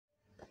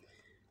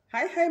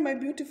Hi, my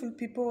beautiful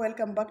people.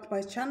 Welcome back to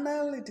my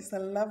channel. It is a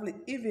lovely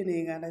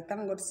evening, and I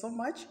thank God so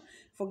much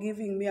for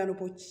giving me an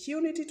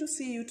opportunity to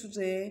see you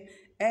today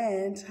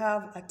and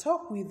have a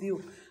talk with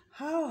you.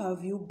 How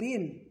have you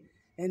been?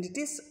 And it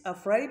is a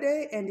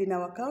Friday, and in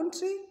our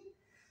country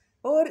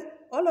or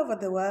all over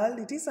the world,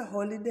 it is a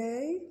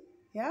holiday,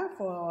 yeah,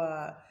 for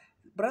our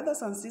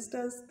brothers and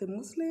sisters, the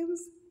Muslims,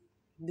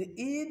 the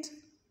Eid.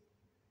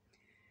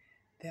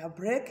 They are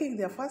breaking,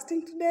 they are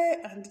fasting today,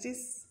 and it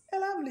is a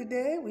lovely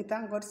day. We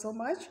thank God so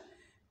much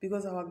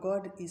because our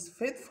God is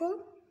faithful.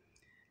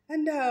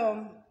 And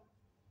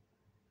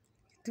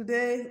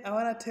today I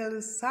want to tell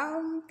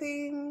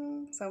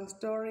you some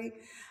story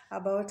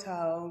about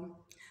how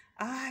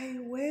I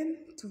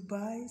went to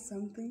buy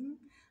something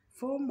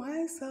for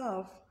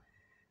myself,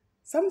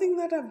 something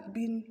that I've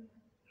been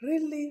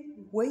really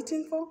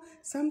waiting for,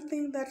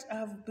 something that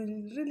I've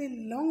been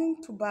really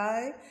longing to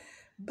buy,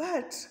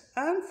 but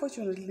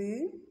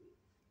unfortunately,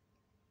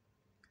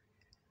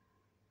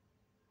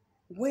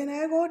 when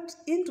I got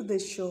into the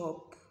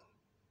shop,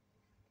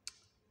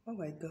 oh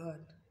my God,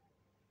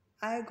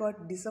 I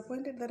got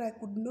disappointed that I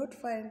could not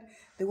find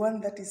the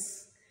one that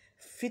is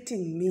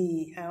fitting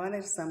me. I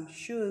wanted some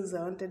shoes.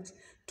 I wanted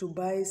to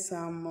buy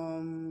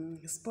some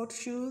sport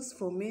shoes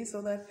for me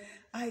so that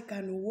I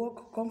can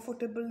walk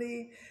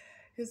comfortably.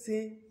 You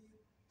see,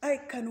 I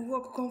can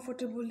walk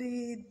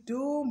comfortably,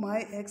 do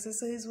my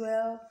exercise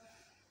well.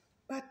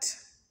 But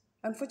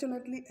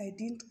unfortunately, I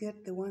didn't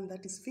get the one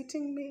that is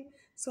fitting me,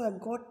 so I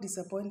got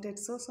disappointed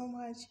so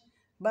much.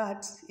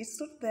 But it's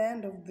not the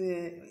end of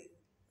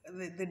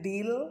the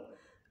deal.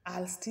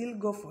 I'll still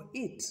go for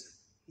it.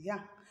 Yeah,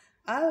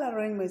 I'll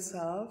arrange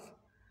myself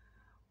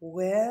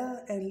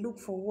well and look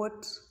for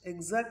what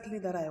exactly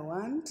that I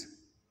want.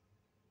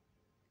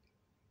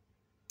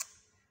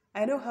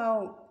 I know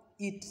how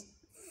it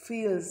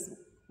feels,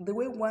 the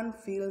way one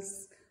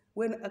feels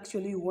when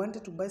actually you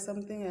wanted to buy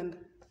something and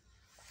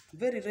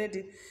very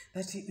ready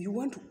that you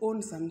want to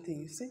own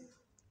something, you see.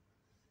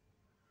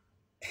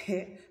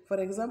 For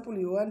example,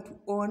 you want to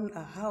own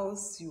a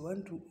house, you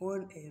want to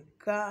own a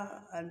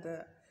car, and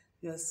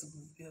you're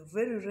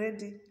very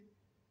ready.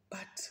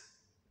 But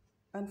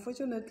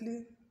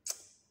unfortunately,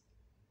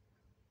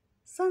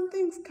 some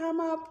things come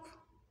up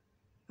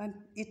and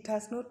it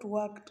has not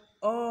worked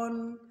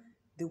on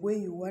the way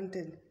you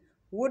wanted.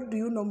 What do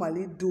you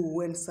normally do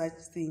when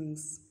such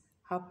things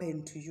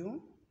happen to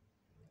you?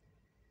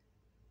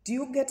 Do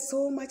you get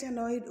so much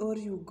annoyed, or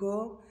you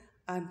go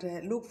and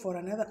look for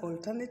another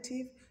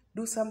alternative,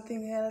 do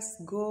something else,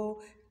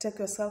 go take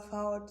yourself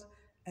out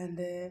and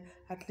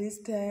at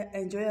least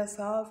enjoy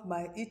yourself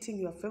by eating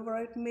your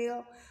favorite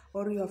meal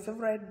or your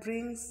favorite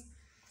drinks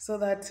so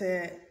that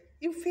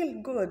you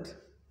feel good?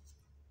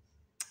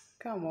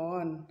 Come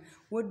on,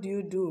 what do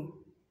you do?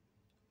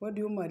 What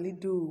do you normally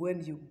do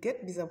when you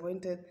get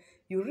disappointed?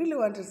 You really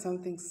wanted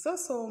something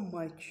so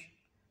much,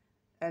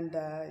 and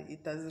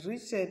it has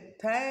reached a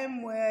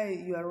time where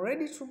you are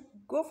ready to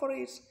go for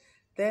it,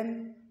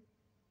 then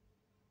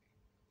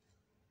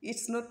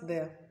it's not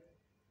there.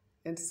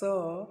 And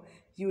so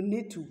you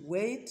need to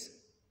wait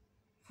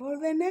for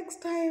the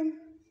next time.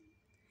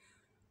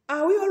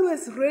 Are we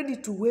always ready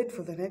to wait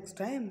for the next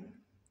time?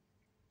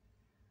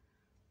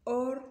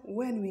 Or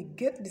when we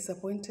get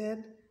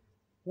disappointed,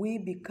 we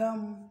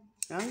become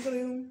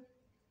angry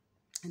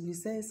and we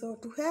say, so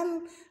to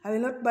hell, I will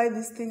not buy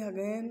this thing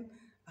again.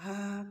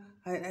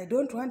 I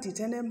don't want it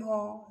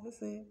anymore. You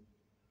see.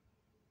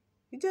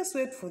 You just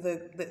wait for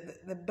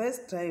the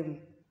best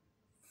time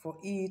for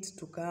it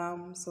to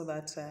come so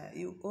that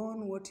you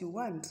own what you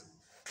want.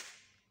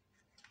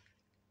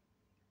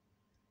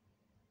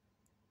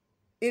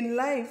 In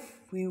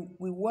life, we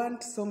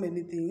want so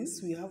many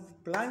things. We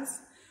have plans.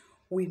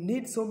 We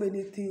need so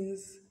many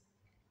things.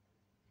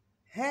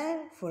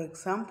 Hey, for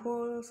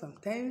example,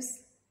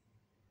 sometimes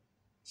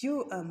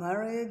you are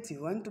married,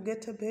 you want to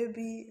get a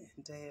baby,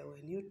 and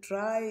when you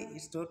try,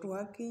 it's not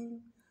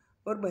working.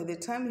 Or by the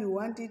time you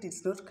want it,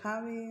 it's not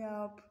coming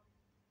up.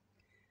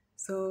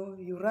 So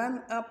you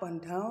run up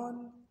and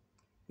down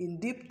in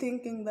deep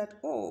thinking that,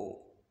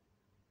 oh,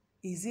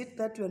 is it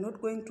that you are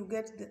not going to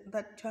get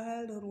that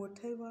child or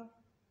whatever?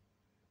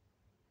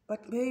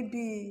 But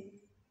maybe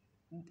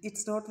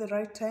it's not the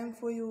right time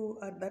for you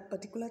at that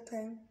particular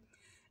time.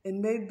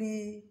 And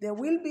maybe there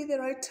will be the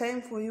right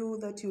time for you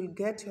that you'll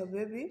get your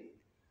baby.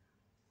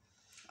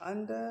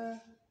 And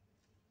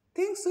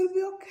things will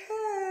be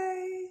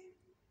okay.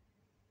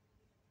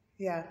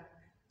 Yeah.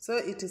 So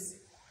it is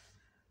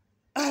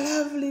a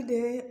lovely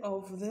day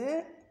of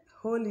the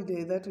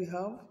holiday that we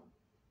have.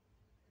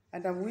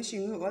 And I'm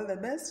wishing you all the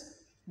best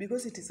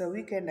because it is a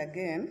weekend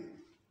again.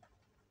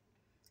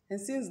 And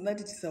since that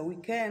it is a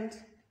weekend,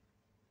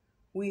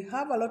 we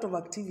have a lot of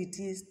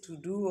activities to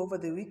do over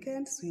the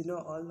weekends. We know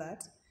all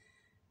that.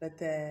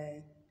 But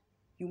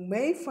you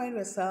may find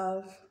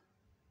yourself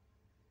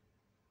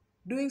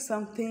doing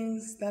some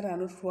things that are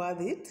not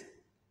worth it.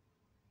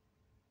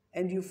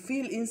 And you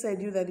feel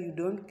inside you that you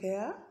don't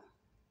care.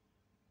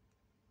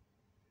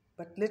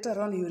 But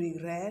later on you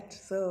regret.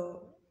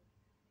 So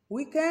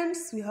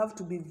Weekends, we have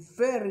to be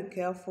very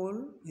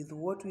careful with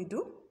what we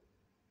do.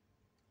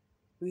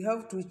 We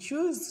have to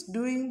choose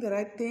doing the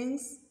right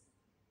things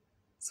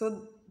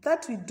so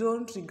that we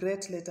don't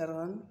regret later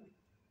on.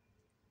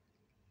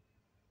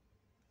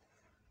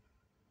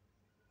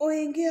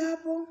 Uingie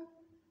hapo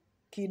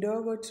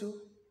kidogo tu.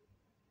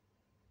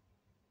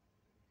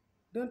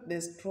 Don't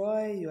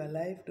destroy your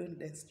life. Don't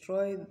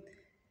destroy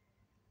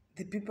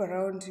the people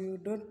around you.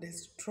 Don't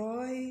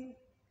destroy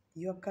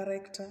your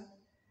character.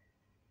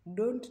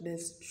 Don't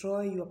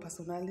destroy your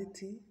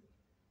personality.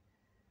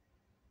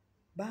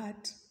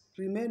 But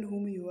remain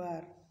whom you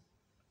are.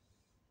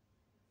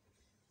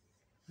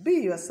 Be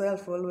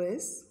yourself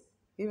always.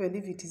 Even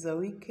if it is a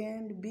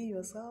weekend, be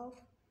yourself.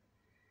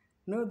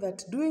 Know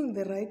that doing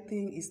the right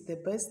thing is the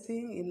best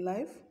thing in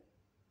life,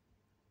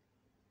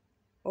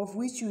 of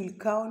which you will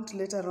count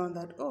later on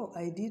that, oh,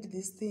 I did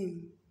this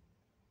thing.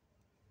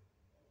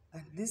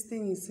 And this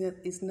thing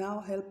is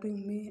now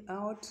helping me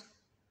out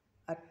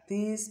at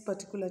this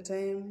particular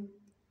time.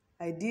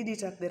 I did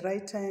it at the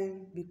right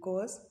time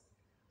because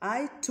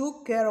I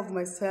took care of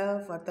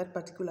myself at that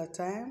particular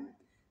time.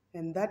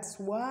 And that's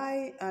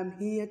why I'm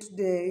here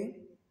today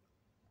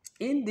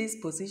in this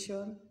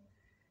position,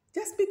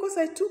 just because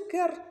I took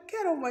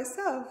care of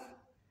myself.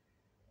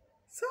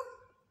 So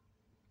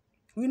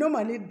we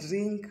normally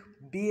drink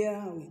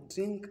beer, we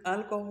drink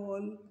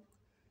alcohol.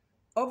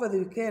 Over the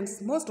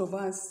weekends, most of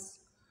us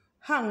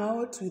hang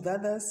out with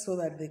others so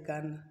that they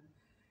can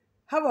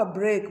have a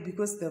break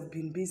because they've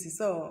been busy.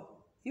 So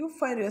you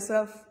find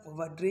yourself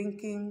over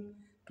drinking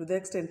to the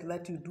extent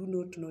that you do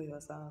not know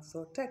yourself.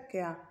 So take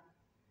care.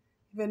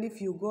 Even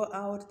if you go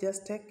out,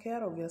 just take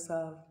care of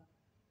yourself.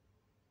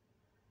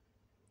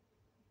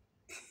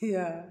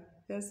 Yeah,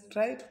 just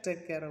try to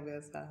take care of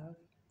yourself.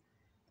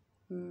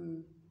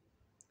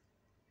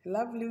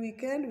 Lovely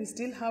weekend. We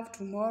still have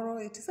tomorrow.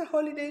 It is a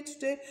holiday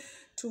today.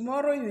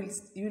 Tomorrow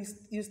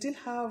you still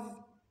have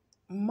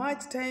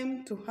much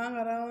time to hang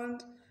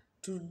around,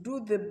 to do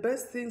the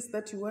best things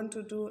that you want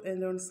to do.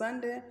 And on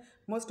Sunday,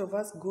 most of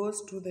us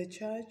goes to the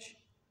church.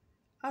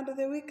 And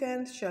the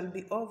weekend shall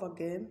be over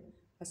again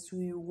as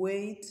we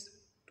wait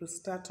to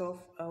start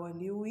off our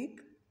new week.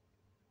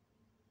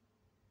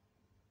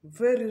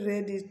 Very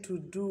ready to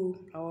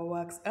do our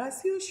works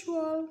as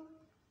usual.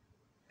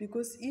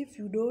 Because if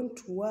you don't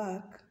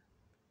work,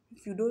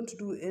 if you don't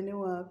do any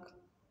work,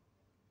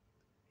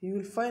 you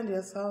will find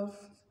yourself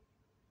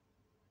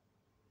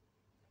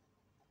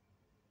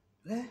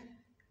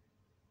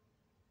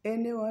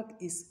any work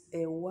is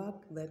a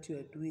work that you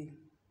are doing.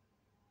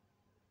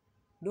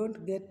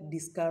 Don't get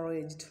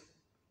discouraged.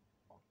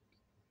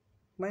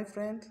 My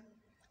friend,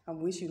 I'm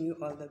wishing you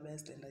all the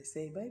best and I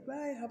say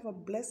bye-bye. Have a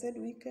blessed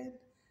weekend.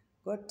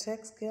 God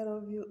takes care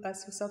of you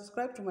as you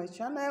subscribe to my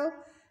channel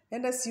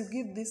and as you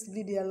give this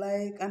video a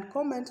like and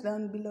comment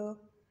down below.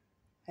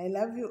 I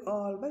love you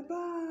all.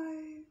 Bye-bye.